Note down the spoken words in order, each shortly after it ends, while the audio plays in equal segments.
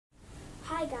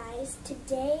Hi guys,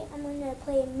 today I'm going to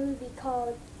play a movie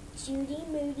called Judy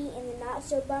Moody and the Not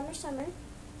So Bummer Summer.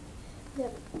 You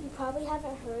probably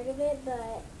haven't heard of it,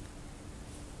 but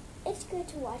it's good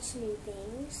to watch new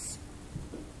things.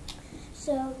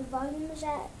 So the volume is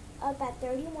up at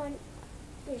 31.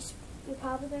 You're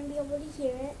probably going to be able to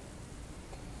hear it.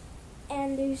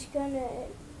 And there's going to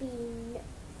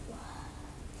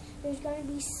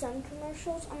be some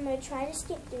commercials. I'm going to try to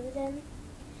skip through them.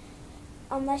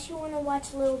 Unless you want to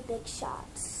watch Little Big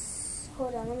Shots.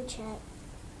 Hold on, let me check.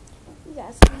 You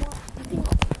guys can watch.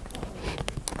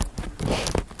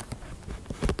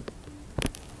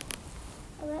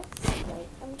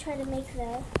 I'm trying to make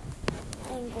the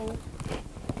angle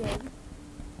good.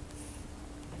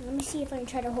 Let me see if I can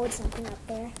try to hold something up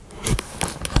there.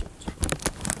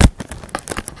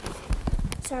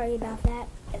 Sorry about that.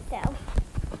 It fell.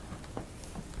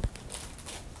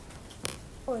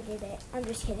 Or did it? I'm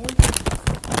just kidding.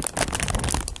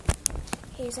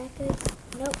 Okay, is that good?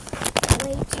 Nope.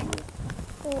 Way too.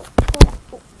 Oh,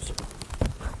 shoot.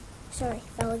 Sorry,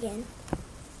 fell again.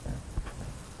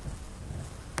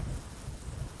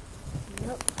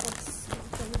 Nope, that's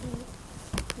not gonna be.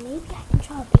 Maybe I can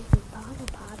try a baby bottle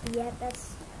pop. Yeah,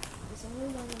 there's only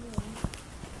one anyway.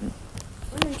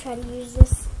 I'm gonna try to use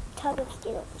this tub of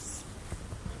Skittles.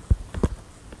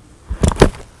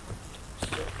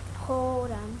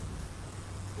 Hold on.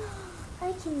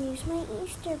 I can use my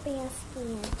Easter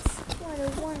baskets. What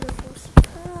a wonderful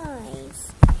surprise.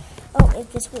 Oh,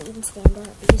 if this will even stand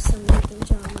up because some new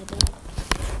things are on my bed.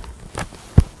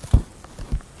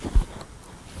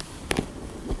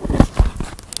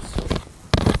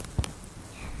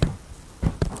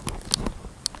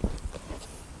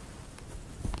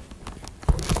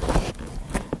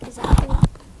 Is that good?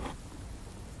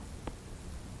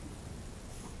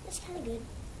 That's kind of good.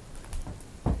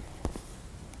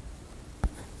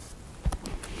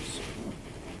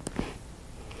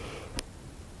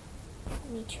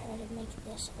 Let me try to make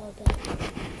this a little bit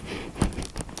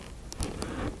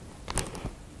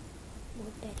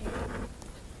more better.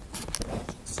 I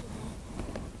can see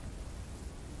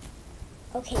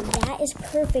that. Okay, that is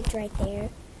perfect right there.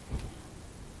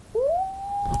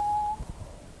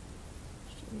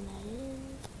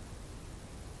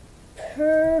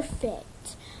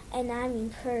 Perfect. And I mean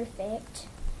perfect.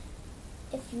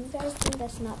 If you guys think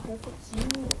that's not perfect,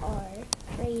 you are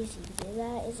crazy. Because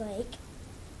that is like...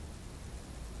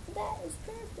 That is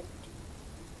perfect.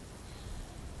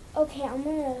 Okay, I'm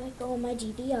gonna go on my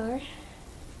DVR.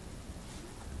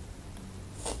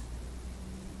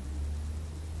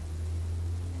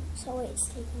 Sorry, it's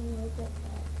taking a little bit,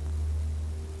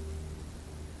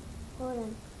 but hold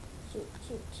on.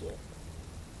 Shoot.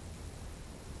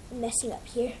 I'm messing up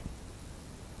here.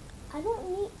 I don't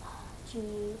need. Oh,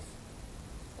 jeez.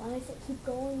 Why does it keep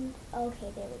going?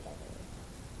 Okay, there we go.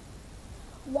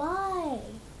 Why?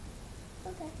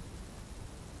 Okay.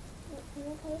 You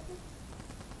okay with me?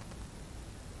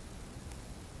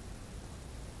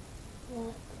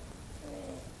 What?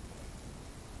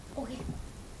 Okay.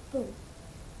 Boom.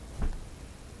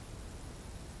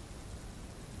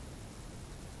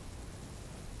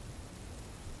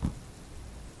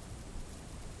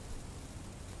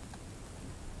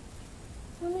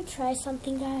 Let me try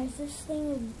something, guys. This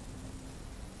thing is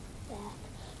back.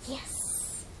 Yes!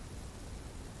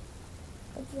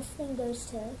 If this thing goes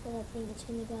to where I think it's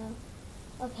gonna go.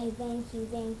 Okay, thank you.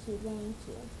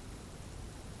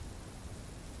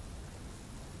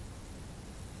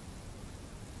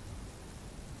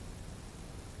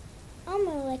 I'm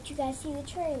gonna let you guys see the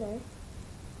trailer.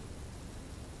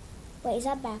 Wait, is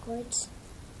that backwards?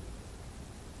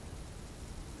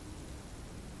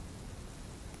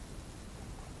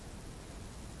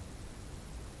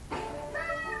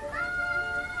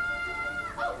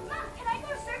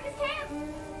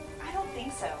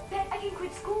 Then I can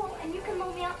quit school and you can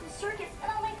loan me out to the circus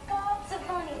and I'll make gobs of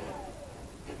money.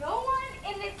 No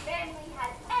one in this family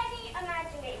has any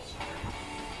imagination.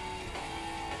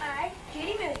 I,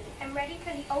 Judy Moody, am ready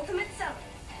for the ultimate summer,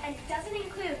 and it doesn't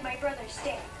include my brother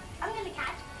Stan. I'm gonna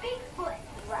catch Bigfoot,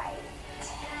 right?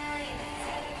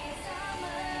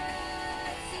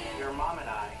 Your mom and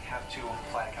I have to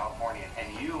fly to California,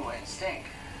 and you and Stink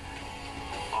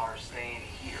are staying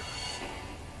here.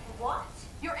 What?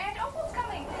 Your Aunt Opal's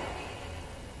coming.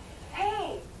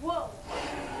 Hey, whoa.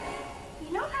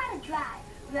 You know how to drive,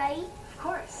 right? Of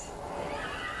course.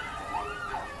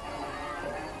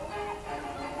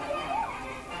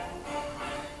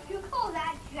 You call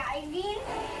that driving?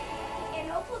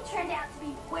 Aunt Opal turned out to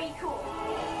be way cool.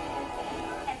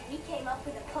 And we came up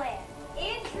with a plan.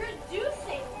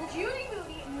 Introducing the Judy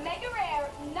Moody Mega Rare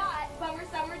Not Bummer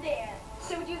Summer Dance.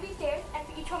 So we do these stairs, and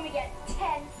for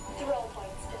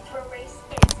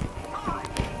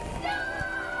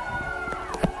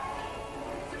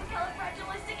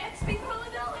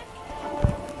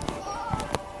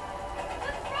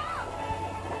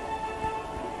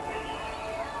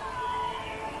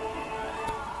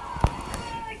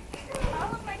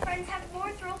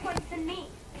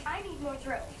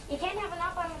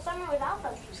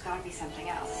There's gotta be something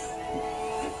else.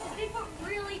 Bigfoot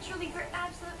really truly for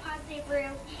absolute positive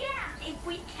real. Yeah! If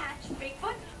we catch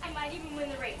Bigfoot, I might even win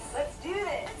the race. Let's do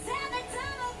this!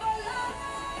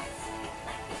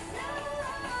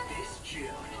 This June,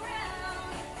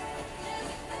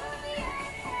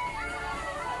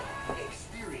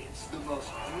 experience the most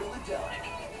thrill-adelic,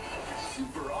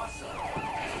 super awesome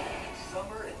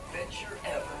summer adventure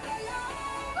ever.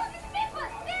 Look, it's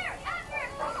Bigfoot! There! After it!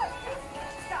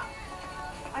 Stop.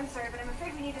 I'm sorry, but I'm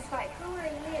afraid we need a spy. Who are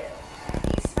you?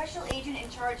 The special agent in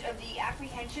charge of the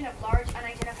apprehension of large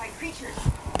unidentified creatures.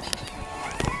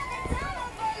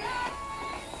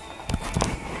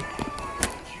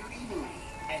 Judy Moody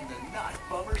and the Not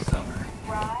Bummer Summer.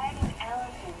 Ride an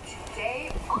elephant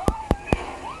today. Oh!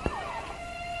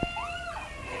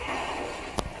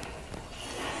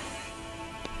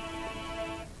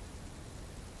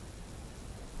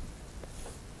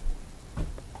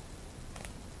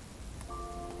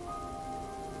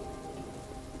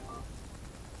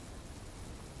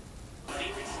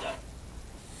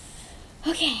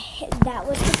 Okay, that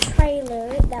was the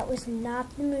trailer. That was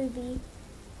not the movie.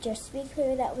 Just to be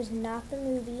clear, that was not the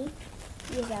movie.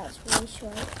 Because that was really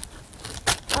short.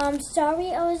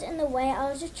 Sorry I was in the way. I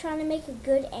was just trying to make a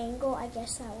good angle. I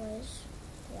guess that was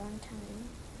the wrong time.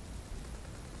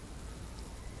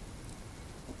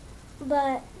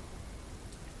 But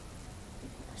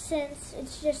since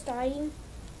it's just starting,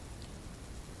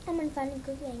 I'm going to find a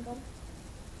good angle.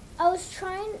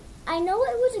 I know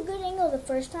it was a good angle the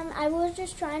first time. I was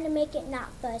just trying to make it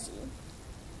not fuzzy.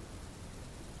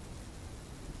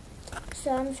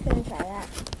 So I'm just going to try that.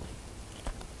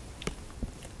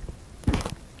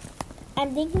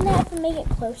 I'm thinking that if I make it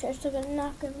closer, it's still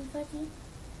not going to be fuzzy.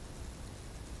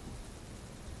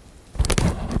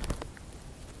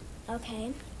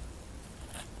 Okay.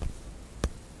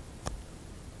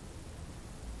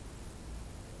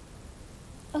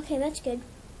 Okay, that's good.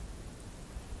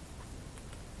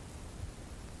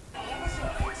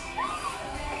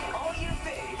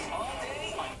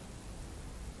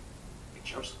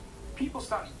 People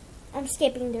start I'm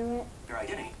skipping through it. your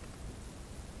identity.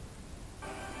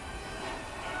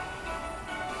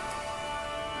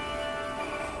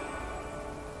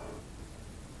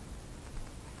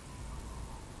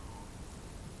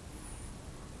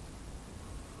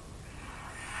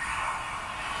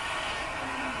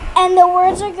 And the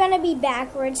words are going to be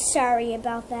backwards. Sorry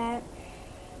about that.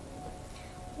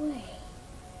 Wait.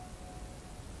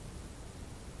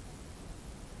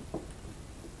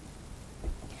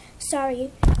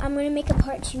 Sorry, I'm going to make a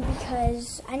part 2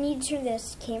 because I need to turn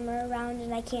this camera around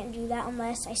and I can't do that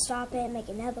unless I stop it and make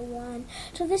another one.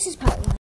 So this is part 1.